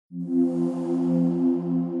We'll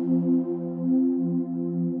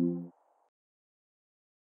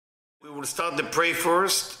start the pray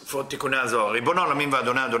first for Tikkunei Zohar. ריבון העולמים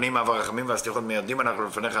ואדוני אדונים אב הרחמים והסליחות מיידים אנחנו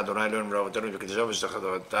לפניך אדוני אלוהינו ולאבותינו וקדשנו ושתך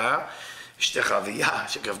תורתה אשתך אביה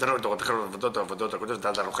שקרבתנו לתורתך ולעבודות העבודות הקודש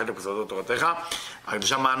נתת לנו חלק בסודות תורתך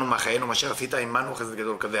הקדושה מענו מחיינו מה שעשית עמנו חסד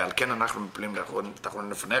גדול כזה על כן אנחנו מפלים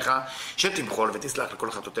תחתונים לפניך שתמחול ותסלח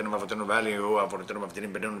לכל חטאותינו ואבותינו ואל יהיו עוונותינו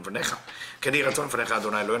מבדילים בינינו לבניך כן יהי רצון לפניך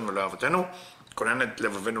אדוני אלוהינו ולאבותינו כונן את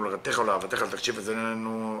לבבנו לרתך ולאהבתך תקשיב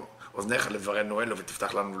אזנינו אוזניך לדברנו אלו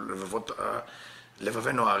ותפתח לנו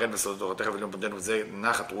לבבנו הערל בסודות תורתך ולאום פנינו וזה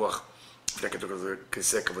נחת רוח פלקת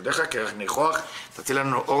כיסא כבודיך כרך ניחוח תציל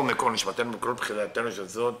לנו אור מקור נשמתנו בכל בחילתנו של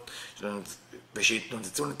זאת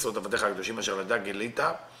ושיתנוצצו ניצות עבדיך הקדושים אשר לדע גילית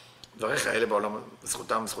דבריך אלה בעולם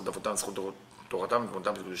זכותם זכות אבותם זכות תורתם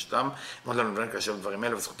ותמותם וקדושתם מאוד לנו לבן כאשר דברים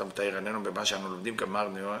אלה וזכותם תאיר עינינו במה שאנו לומדים כמר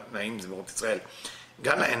נעים זמירות ישראל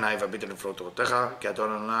גן לעיניי והביט על נפלאות תורתך, כי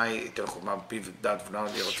אדוני ייתן חוכמה בפיו ודעת ונאמר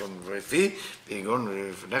לי רצון ורפי, ויגון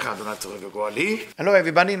לפניך אדוני צורך וגואלי. Hello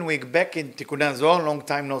everybody, and we're back in Tikkunei Zohar, long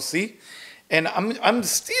time no see. And I'm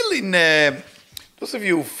still in, those of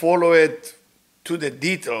you who follow it to the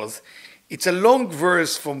details, it's a long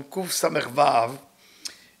verse from Kuf Samech Vav,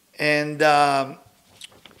 and Kuf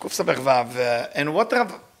Samech Vav, and what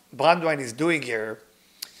Rav Brandwein is doing here,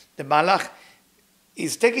 the Malach,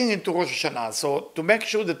 is taking into Rosh Hashanah. So to make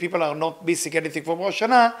sure that people are not missing anything from Rosh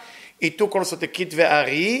Hashanah, he took also the Kit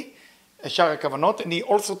Ve'ari, Shara Kavanot, and he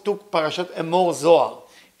also took Parashat Emor Zohar,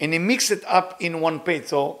 and he mixed it up in one page.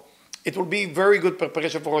 So it will be very good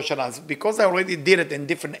preparation for Rosh Hashanah. So because I already did it in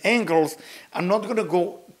different angles, I'm not going to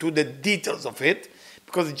go to the details of it,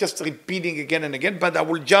 because it's just repeating again and again, but I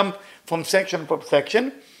will jump from section to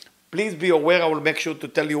section. Please be aware, I will make sure to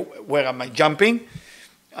tell you where am I jumping.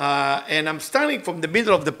 And I'm starting from the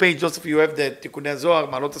middle of the page. Those of you who have the Tikkunei Zohar,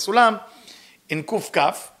 Ma'alot HaSulam, in Kuf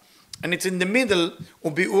Kaf, and it's in the middle,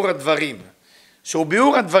 Ubi'ur HaDvarim. So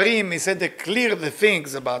Ubi'ur HaDvarim, he said to clear the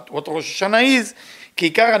things about what Rosh Hashanah is, כי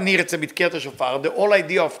עיקר הנרצה בתקיעת השופר, the whole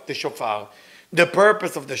idea of the shofar, the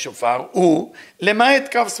purpose of the shofar, הוא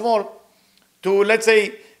למעט קו שמאל. To, let's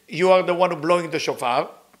say, you are the one who blowing the shofar,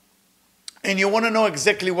 and you want to know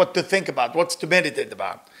exactly what to think about, what's to meditate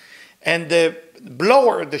about. And the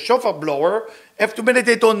blower, the shofar blower, have to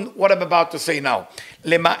meditate on what I'm about to say now.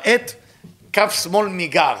 Lema'et kaf small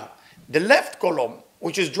migar. The left column,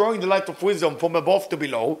 which is drawing the light of wisdom from above to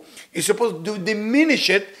below, is supposed to diminish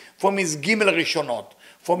it from his gimel rishonot,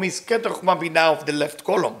 from his keter chokmah binah of the left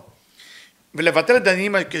column. ולבטל את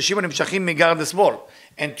הדינים הקשים הנמשכים מגר the small.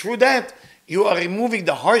 And through that, you are removing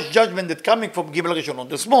the harsh judgment that's coming from Gimel Rishonot,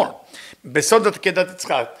 the small. Besodot Kedat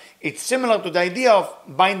Yitzchak. It's similar to the idea of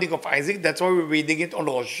binding of Isaac. That's why we're reading it on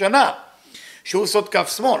Rosh Hashanah. שהוא סוד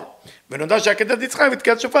כף שמאל. ונודע שהקטעת יצחק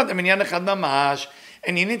ותקיעת שופר הם עניין אחד ממש.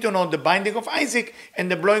 And you need to know the binding of Isaac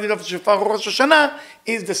and the blowing of the shofar Rosh Hashanah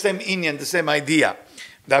is the same inyan, the same idea.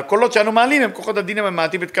 והקולות שאנו מעלים הם כוחות הדין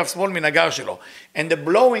הממעטים את כף שמאל מן הגר שלו. And the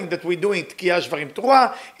blowing that we do in תקיעה שברים תרועה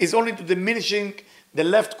is only to diminishing the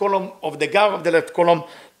left column of the gar of the left column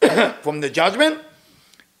from the judgment.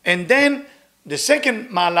 And then the second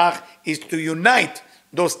malach is to unite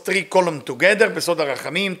those three columns together, בסוד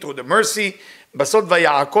הרחמים, through the mercy, בסוד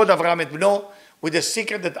ויעקוד אברהם את בנו, with the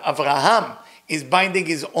secret that Avraham is binding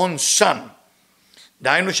his own son.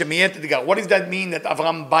 דהיינו שמייט את גר. What does that mean that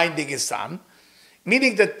Avraham binding his son?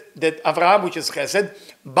 Meaning that Avraham, which is chesed,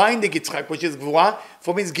 binding Yitzchak, which is גבורה,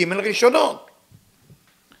 from his gimel ראשונות.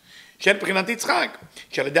 של בחינת יצחק,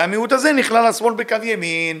 שעל ידי המיעוט הזה נכלל השמאל בקו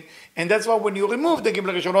ימין, and that's why when you remove the גימל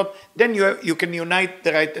ראשונות, then you can unite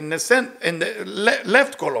the right and the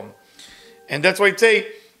left column. And that's why it say,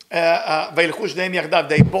 וילכו שניהם יחדיו,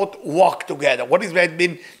 they both walk together. What does that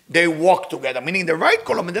mean? They walk together, meaning the right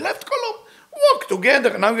column and the left column walk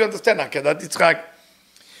together. Now you understand, עקדת יצחק.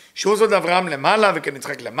 שהוא זאת אברהם למעלה, וכן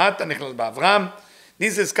יצחק למטה, נכלל באברהם.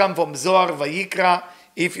 This has come from Zohar ויקרא,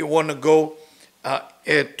 if you want to go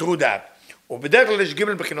through that. ובדרך כלל יש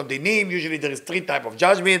גימל בחינות דינים, usually there is three type of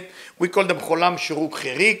judgment, we call them חולם, שורוק,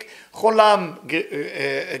 חיריק. חולם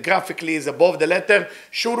graphically is above the letter,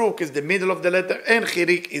 שורוק is the middle of the letter, and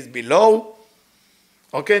חיריק is below.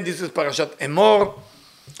 Okay, this is פרשת אמור,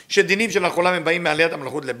 שדינים של החולם הם באים מעליית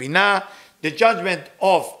המלכות לבינה, the judgment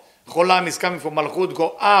of חולם is coming from מלכות,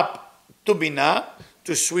 go up to בינה,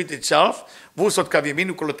 to sweet itself, והוא סוד קו ימין,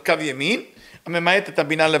 הוא קולט קו ימין, הממעט את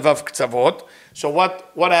הבינה לבב קצוות. So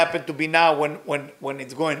what happened to בינה when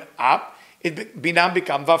it's going up? בינה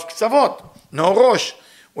become וב קצוות, no ראש,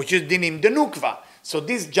 which is דינים דנוקבה. So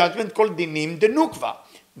this judgment called דינים דנוקבה,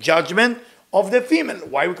 judgment of the female.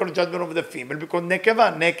 Why we call it judgment of the female? Because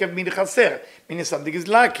nekeva, nekev means chaser, meaning something is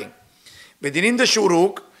lacking. Within the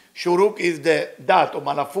shuruk is the dat or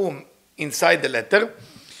malafum inside the letter.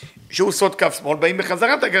 שהוא סוד כף שמאל, באים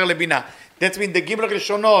בחזרת הגר לבינה. That means the גימל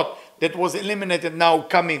הראשונות that was eliminated now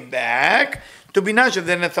coming back to בינה,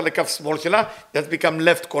 שזה נצא לכף שמאל שלה, that's become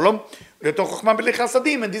left column, לתוך חוכמה בלי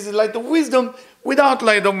חסדים, and this is light of wisdom without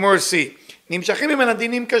light of mercy. נמשכים ממנה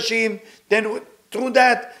דינים קשים, then through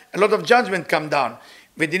that a lot of judgment come down.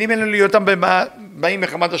 ודינים האלה להיותם באים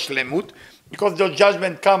מחמת השלמות, because the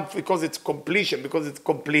judgment comes because it's completion, because it's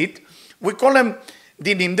complete, we call them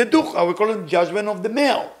dinim de ducha, we call it judgment of the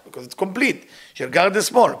male, because it's complete, של גר the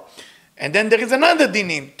small. And then there is another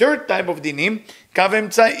dinim, third type of dinim, קו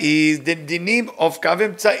אמצעי, the dinim of קו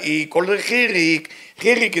אמצעי, called חיריק.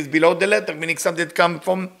 חיריק is below the letter, meaning something that comes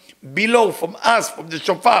from below, from us, from the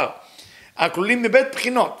shofar. הכלולים מבית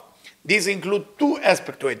בחינות. These include two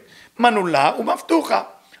aspects to it, מנעולה ומפתוחה,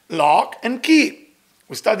 lock and key.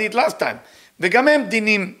 We studied it last time. וגם הם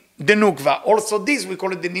דינים דנוקבה. Also this we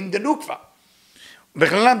call it דינים דנוקבה.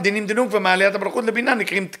 בכללם דינים דנוקבה מעליית המלכות לבינה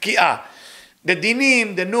נקראים תקיעה. The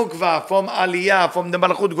דינים דנוקבה from עלייה, from the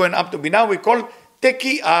מלכות going up to בינה, we call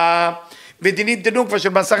תקיעה. ודינים דנוקבה של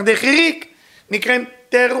מסך דחיריק נקראים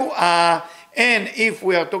תרועה. And if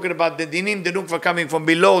we are talking about the dinim דנוקבה coming from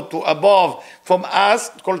below to above, from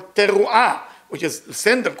us, it's called תרועה, which is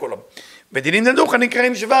center column. ודינים דנוקבה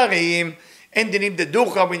נקראים שברים. אין דינים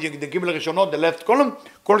דדוחה, the גימל הראשונות, the left column,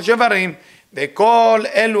 כל שברים. וכל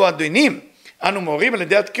אלו הדינים אנו מורים על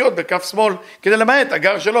ידי התקיעות בכף שמאל, כדי למעט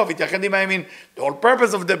הגר שלו והתייחד עם הימין. The whole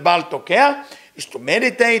purpose of the בעל תוקע is to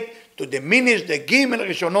meditate, to diminish the גימל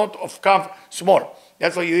הראשונות of כף שמאל.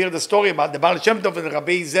 That's why you hear the story about the בעל שם טוב and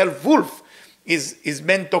Rabbi Zel Wolf is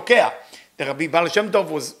man תוקע. The Rabbi בעל שם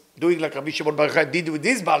טוב was doing like Rabbi Shimon Bar Yochai did with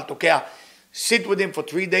this בעל תוקע. Sit with him for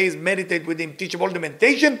 3 days, meditate with him, teach him all the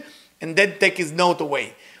meditation, and then take his note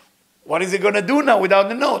away. What is he going to do now without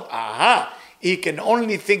the note? Aha! He can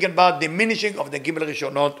only think about diminishing of the Gimel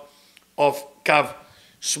Rishonot of Kav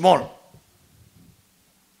small.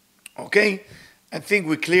 Okay? I think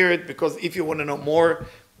we clear it, because if you want to know more,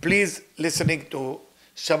 please listening to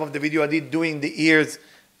some of the video I did doing the ears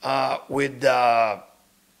with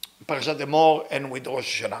Parashat Emor and with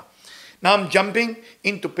Rosh Hashanah. Now I'm jumping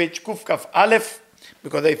into page Kuf Kaf Aleph,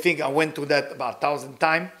 because I think I went through that about 1,000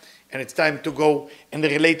 times, and it's time to go and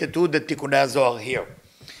relate it to the Tikkunei Zohar here.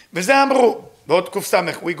 וזה אמרו, ועוד קוף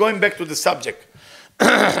סמך, we're going back to the subject.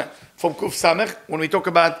 From קוף סמך, when we talk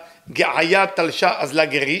about גאיה תלשה אזלה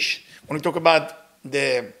גריש, when we talk about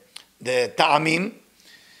the טעמים,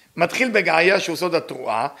 מתחיל בגאיה שהוא סוד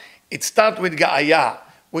התרועה, it starts with גאיה,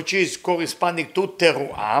 which is corresponding to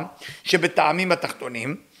תרועה, שבטעמים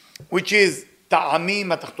התחתונים, which is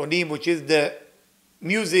טעמים התחתונים, which is the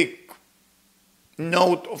music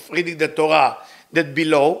note of reading the Torah that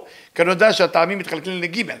below, כנודע שהטעמים מתחלקים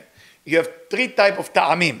לגימל. You have 3 types of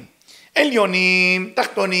טעמים. עליונים,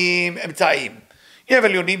 תחתונים, אמצעיים. You have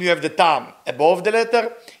עליונים, you have the טעם above the letter,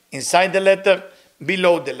 inside the letter,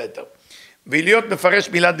 below the letter. ולהיות מפרש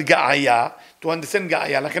מילת גאיה, to understand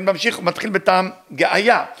גאיה, לכן ממשיך ומתחיל בטעם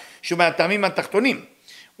גאיה, שהוא מהטעמים התחתונים.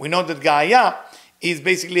 We know that גאיה is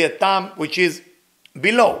basically a טעם which is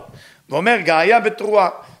below. ואומר גאיה בתרועה.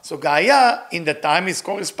 So Gaya in the time is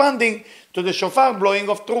corresponding to the shofar blowing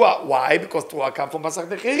of Trua. Why? Because Trua comes from Masach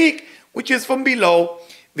Decherik, which is from below.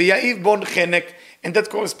 V'ya'iv bon chenek, and that's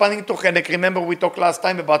corresponding to chenek. Remember we talked last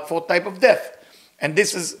time about 4 types of death. And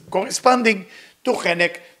this is corresponding to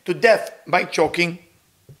chenek, to death by choking.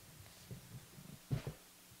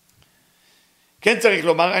 כן צריך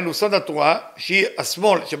לומר, היינו סוד התרועה, שהיא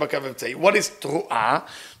השמאל שבקו אמצעי. What is תרועה?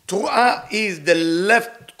 תרועה is the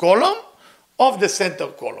left column of the center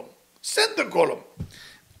column. Center column.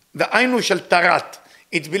 והיינו של תרת.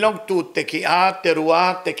 It belongs to תקיעה,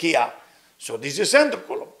 תרועה, תקיעה. So this is center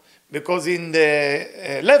column. Because in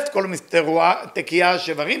the left column is תרועה, תקיעה,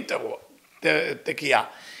 שברים, תקיעה.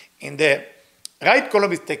 In the right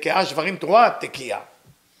column is תקיעה, שברים, תרועה, תקיעה.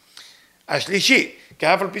 השלישי, כי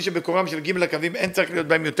אף על פי שבקורם של ג' הקווים אין צריך להיות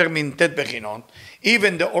בהם יותר מ-ט' בחינות.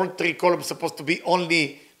 Even the all 3 columns supposed to be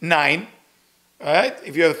only 9. Right?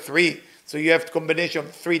 If you have 3, so you have combination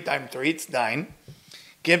of 3 times 3, it's 9.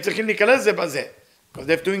 כי הם צריכים להיכנס זה בזה. Because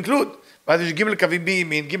they have to include. ואז יש ג' קווים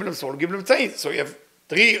בימין, ג' בשמאל, ג' באמצעי. So you have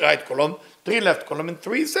 3 right column, 3 left column, and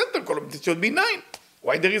 3 center column. It should be 9.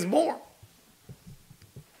 Why there is more?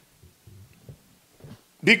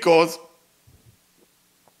 Because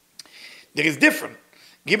there is different.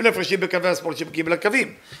 ג' הפרשים בקווי השמאל שבג'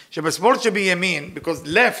 הקווים. שבשמאל שבימין, because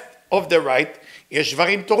left of the right, יש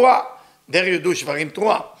שברים תורה. there you do שברים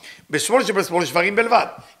תרועה. בשמאל שבשמאל שברים בלבד.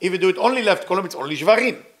 If you do it only left column, it's only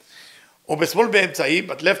שברים. או בשמאל באמצעי,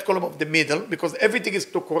 but left column of the middle, because everything is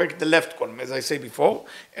to correct the left column, as I say before,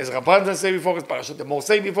 as Rabban say before, as Parashat Emor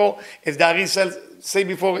say before, as the Arizal say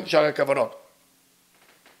before, in שאר הכוונות.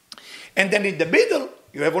 And then in the middle,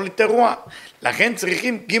 you have only תרועה. לכן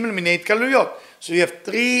צריכים ג' מיני התקללויות. So you have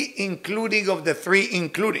 3 including of the 3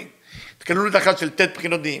 including. התקללות אחת של ת'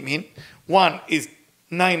 בחינות בימין. One is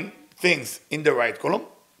 9 things in the right column,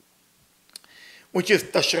 which is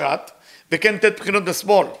תשרת, וכן ת' בחינות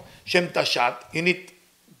בשמאל, שהם תשת. You need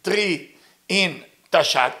 3 in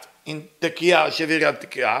תשת, in תקיעה, שבירת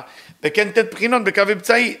תקיעה, וכן ת' בחינות בקו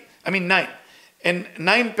אמצעי. I mean 9. And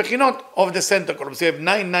 9 בחינות of the center column. So you have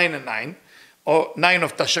 9, 9 and 9. או 9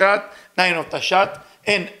 of תשרת, 9 of תשת,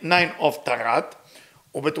 and 9 of תרת.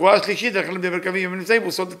 ובתרועה השלישית, אנחנו מדבר קווים ימין וצבעים, הוא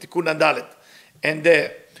עושות את תיקון הדלת. And the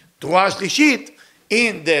תרועה השלישית,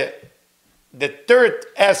 in the third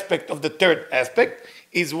aspect of the third aspect,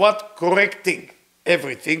 is what correcting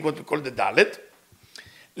everything, what we call the דלת.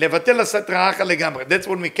 לבטל הסתרה אחת לגמרי. That's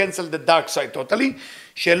when we cancel the dark side totally,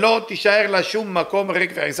 שלא תישאר לה שום מקום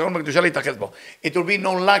ריק והחיסרון בקדושה להתאחז בו. It will be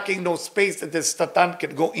no lacking, no space that the satan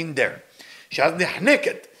can go in there. שאז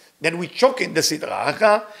נחנקת, then we choke in the סדרה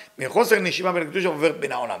אחת, מחוסר נשימה בין הקדושה עוברת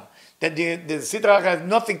בין העולם. That the סדרה אחת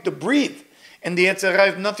has nothing to breathe, and the יצר הרע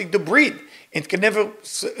has nothing to breathe. It can never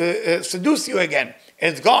seduce you again.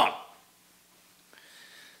 It's gone.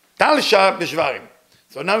 תלשה בשברים.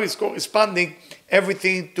 So now it's corresponding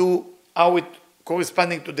everything to how it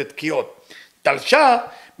corresponding to the תקיעות. תלשה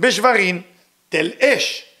בשברים, תל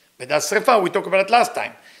אש. ודעת שרפה, we talked about it last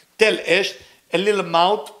time. תל אש, a little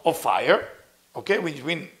mouth of fire, okay, which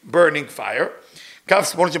means burning fire.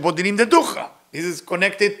 כף שמאל שבו דינים דדוחה. This is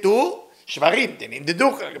connected to שברים, דינים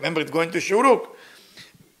דדוחה. Remember, it's going to שורוק.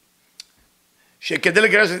 שכדי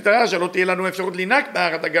לגרש את הרע, שלא תהיה לנו אפשרות לינק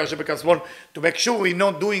בהערת הגר שבקו שמאל, to make sure we're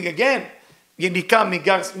not doing again, יניקה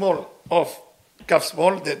מגר שמאל of כף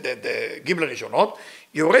שמאל, ג' ראשונות,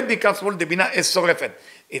 יורד מכף שמאל דבינה אש שורפת.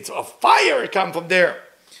 It's a fire come from there.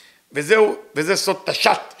 וזה סוד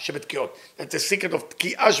תשת שבתקיעות. That's the secret of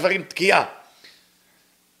תקיעה, שברים תקיעה.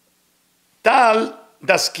 טל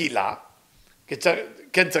דסקילה,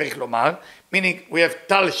 כן צריך לומר, meaning we have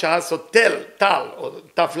טל שעה, so טל, או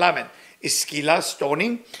תף למד, is סקילה,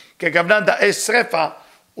 stoning, כגוונה דאש שרפה,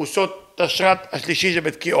 הוא סוד תשרת השלישי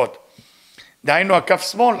שבתקיעות. דהיינו,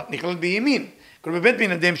 הכף שמאל נכלל בימין, כלומר בבית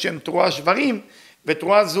בנדם שהם תרועה שברים,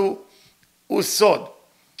 ותרועה זו הוא סוד.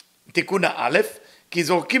 תיקון האלף, כי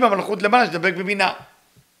זורקים המלכות למעלה שדבק בבינה.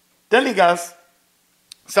 Telling us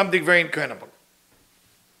something very incredible.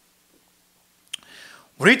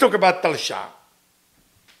 When we talk about Talsha,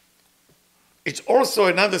 it's also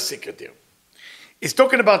another secret here. It's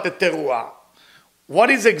talking about the teruah. What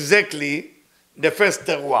is exactly the first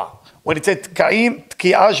teruah? When it says Tkaim,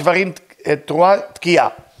 Tkiah, Shvarim, Teruah,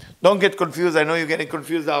 Tkiah. Don't get confused. I know you're getting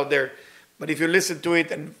confused out there. But if you listen to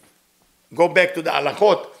it and go back to the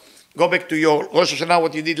halachot, go back to your Rosh Hashanah,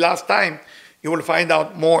 what you did last time, you will find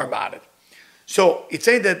out more about it. So it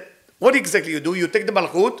says that what exactly you do, you take the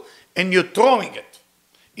malchut and you're throwing it.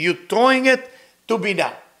 You're throwing it to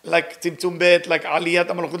Binah, like Tzimtzum Bet, like Aliyat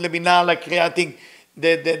HaMalchut LeBinah, like creating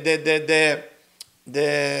the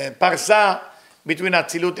parsa between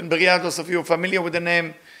Atzilut and Beriah. Those of you familiar with the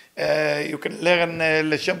name, you can learn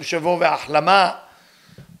Leshem Shavo Ve'Achlama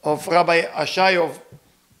of Rabbi Ashai, of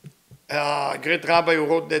great rabbi who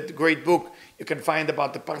wrote that great book. You can find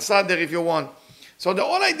about the parsa there if you want. So the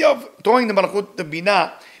whole idea of throwing the malchut to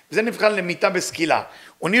binah, זה נבחר למיטה בסקילה.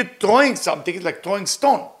 When you're throwing something, it's like throwing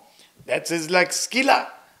stone. That is like סקילה,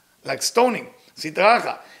 like stoning,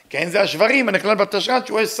 סדרחה. כן, זה השברים, הנכלל בתשרת,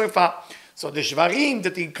 שהוא יש שרפה. So the שברים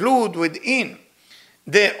that include within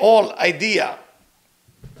the whole idea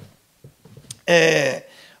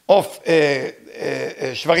of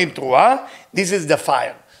שברים תרועה, this is the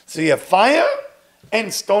fire. So you have fire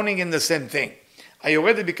and stoning in the same thing.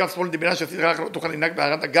 היורדת בכף שמאל דבינה שהסדרה לא תוכל לנהג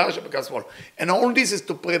בהערת הגר שבכף שמאל. And all this is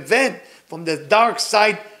to prevent from the dark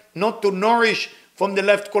side, not to nourish from the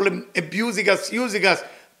left column, abusing us, using us,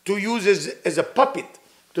 to use as a puppet,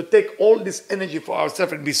 to take all this energy for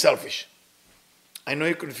ourselves and be selfish. I know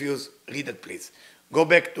you're confused. Read it, please. Go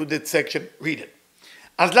back to that section. Read it.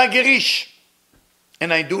 אז לגריש,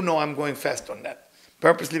 and I do know I'm going fast on that,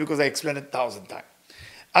 purposely because I explained it 1,000 times.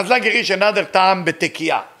 אז לגריש, another טעם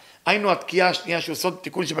בתקיעה. היינו התקיעה השנייה שהוא סוד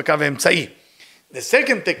תיקון שבקו האמצעי. The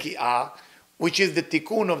second תקיעה, which is the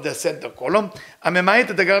תיקון of the center column,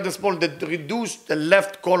 הממעט את הגרד השמאל, that reduce the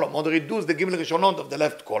left column, or reduce the גימל ראשונות of the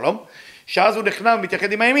left column, שאז הוא נכנע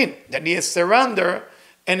ומתייחד עם הימין. Then he is surrender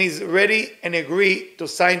and is ready and agree to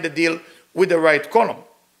sign the deal with the right column.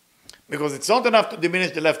 Because it's not enough to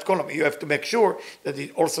diminish the left column. You have to make sure that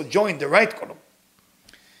it also joins the right column.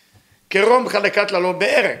 Kerom chalekat lalo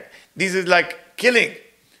be'ereg. This is like killing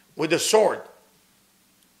with a sword.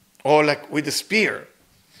 Or like with a spear.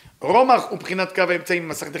 רומח הוא בחינת קו האמצעים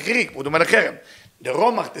במסכת החיריק, הוא דומה לחרם. The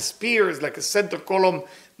רומח, the spear, is like a center column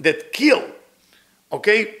that kill.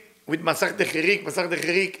 Okay? With מסכת החיריק, מסכת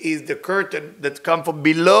החיריק is the curtain that come from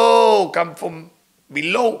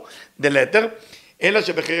below the letter. אלא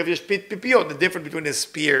שבחרב יש פיפיות, the difference between a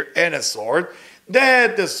spear and a sword,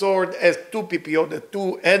 that the sword has two פיפיות, the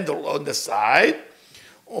two handle on the side,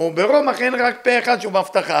 וברומח אין רק פה אחד שהוא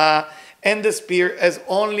מבטחה, and the spear has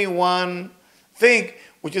only one thing,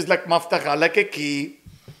 which is like מבטחה, like a key.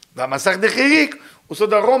 והמסכת החיריק הוא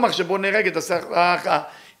סוד הרומח שבו נהרג את הסככה.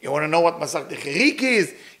 You want to know what מסכת החיריק is?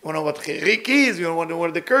 You want to know what חיריק is? You want to know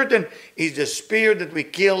what the curtain is? The spear that we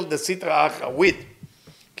killed the סטרא אחרא with.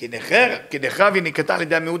 כי נחרב היא נקטה על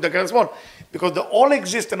ידי המיעוט דקה לשמאל. Because the all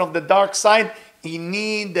existence of the dark side, he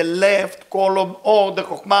need the left column or the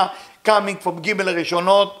חוכמה coming from גימל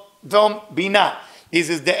הראשונות from בינה. This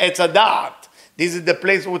is the עץ הדעת. This is the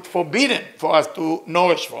place where it's forbidden for us to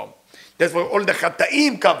nourish from. That's where all the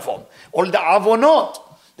חטאים come from. All the עוונות.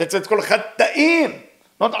 That's what's called חטאים.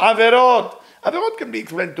 Not עבירות. עבירות can be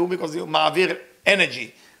explained too because you מעביר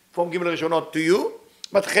energy from גימל הראשונות to you.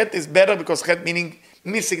 But חטא is better because חטא meaning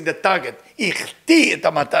missing the target. החטיא את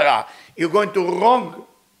המטרה. You're going to wrong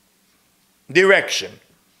direction.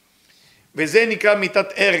 וזה נקרא מיתת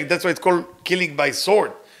הרג. That's why it's called killing by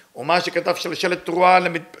sword. ומה שכתב שלשלת תרועה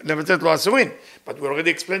לבצעת לו אסורין. But we already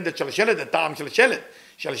explained that שלשלת, the טעם שלשלת.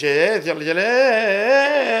 שלשלת.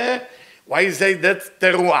 Why you say that's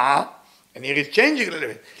תרועה? And here it's changing a little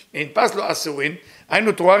bit. נתפס לו אסורין.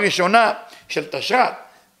 היינו תרועה ראשונה של תשרת.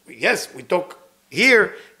 Yes, we talk here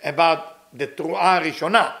about the תרועה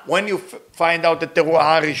הראשונה. When you find out the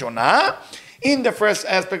תרועה הראשונה, in the first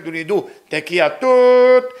aspect what do you do? תקיע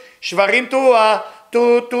תות, שברים תרועה,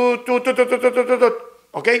 תות.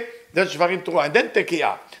 Okay? That's שברים תרועה. And then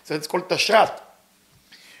תקיע. So it's called תשרת.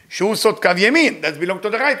 שהוא סוד קו ימין. That belongs to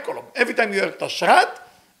the right column. Every time you hear תשרת,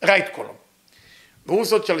 right column. והוא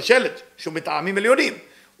סוד שלשלת, שהוא מטעמים עליונים.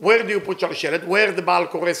 Where do you put שלשלת? Where the בעל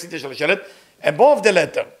קורא סיטה שלשלת? Above the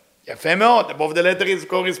letter. יפה מאוד. Above the letter is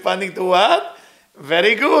corresponding to what?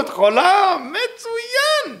 Very good. חולם.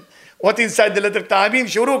 מצוין. What inside the letter טעמים?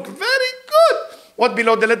 שורוק. Very good. What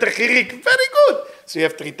below the letter חיריק? Very good. So you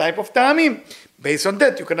have three types of טעמים. Based on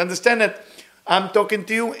that, you can understand it. I'm talking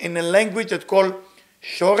to you in a language that's called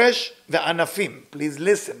שורש וענפים. Please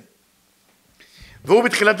listen. והוא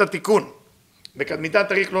בתחילת התיקון. בקדמיתה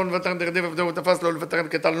תאריך לא לוותר דרדף עבדו ותפס לא לוותר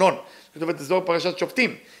כתל נון. כתובת אזור פרשת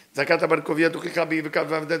שופטים. זרקת בנקוביה תוכיחה בי וקו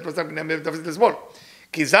ועבדת פסק בני ותפסת לשמאל.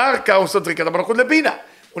 כי זרקה הוא סוד זריקת המלכות לבינה.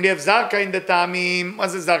 הוא נהיה זרקה אין דטעמים. מה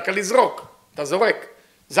זה זרקה? לזרוק. אתה זורק.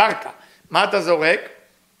 זרקה. מה אתה זורק?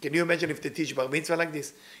 Can you imagine if they teach bar mitzvah like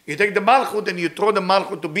this? You take the malchut and you throw the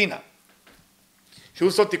malchut to bina.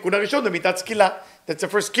 שהוא סוד תיקון הראשון, במיתת סקילה. That's the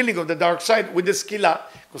first killing of the dark side with the סקילה.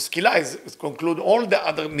 Because סקילה is conclude all the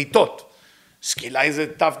other מיתות. Skila is a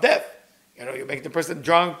tough death. You know, you make the person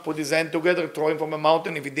drunk, put his hand together, throw him from a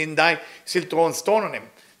mountain. If he didn't die, still throw a stone on him.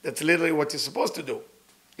 That's literally what you're supposed to do.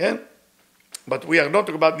 Yeah? But we are not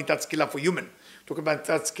talking about mitat skila for human. We're talking about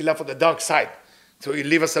mitat skila for the dark side. So you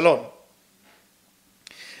leave us alone.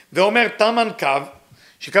 ואומר תמן קו,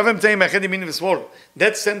 שקו אמצעים מאחד ימין ושמאל.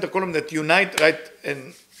 That center column that unite right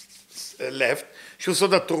and left, שהוא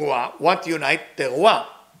סוד התרועה. What unite? תרועה.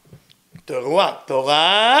 תרועה.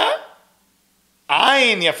 תורה.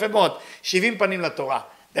 עין, יפה מאוד, 70 פנים לתורה.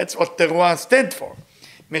 That's what תרועה stand for.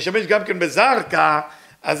 משמש גם כן בזרקה,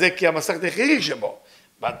 אז זה כי המסכת החיריק שבו.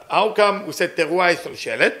 But how come we say תרועה היא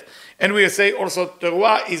שלשלת, and we say also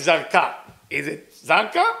תרועה היא זרקה. Is it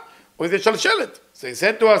זרקה, or is it שלשלת? So he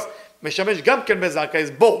said to us, משמש גם כן בזרקה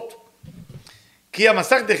is both. כי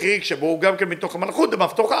המסכת החיריק שבו הוא גם כן מתוך המלכות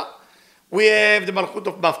המבטוחה. We have the מלכות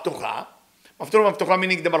of מבטוחה, מבטוחה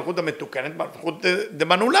meaning the מלכות המתוקנת, מלכות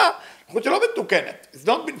דמנולה, מלכות שלא מתוקנת. It's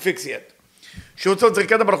not been fixed yet. שהוא צוד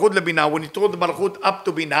זריקת המלכות לבינה, הוא נתרוד המלכות up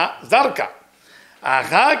to בינה, זרקה.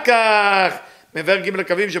 אחר כך, מבאר ג'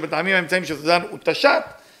 הקווים שבטעמים האמצעים של סודן הוא תשת,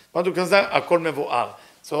 מה הוא כזה? הכל מבואר.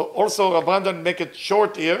 So also Rav Brandon make it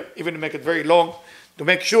short here, even make it very long, to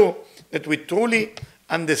make sure that we truly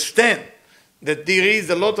understand that there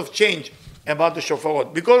is a lot of change about the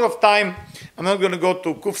shofarot. Because of time, I'm not going to go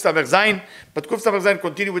to Kuf Saver Zayin, but Kuf Saver Zayin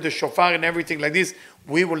continue with the shofar and everything like this.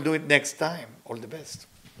 We will do it next time. All the best.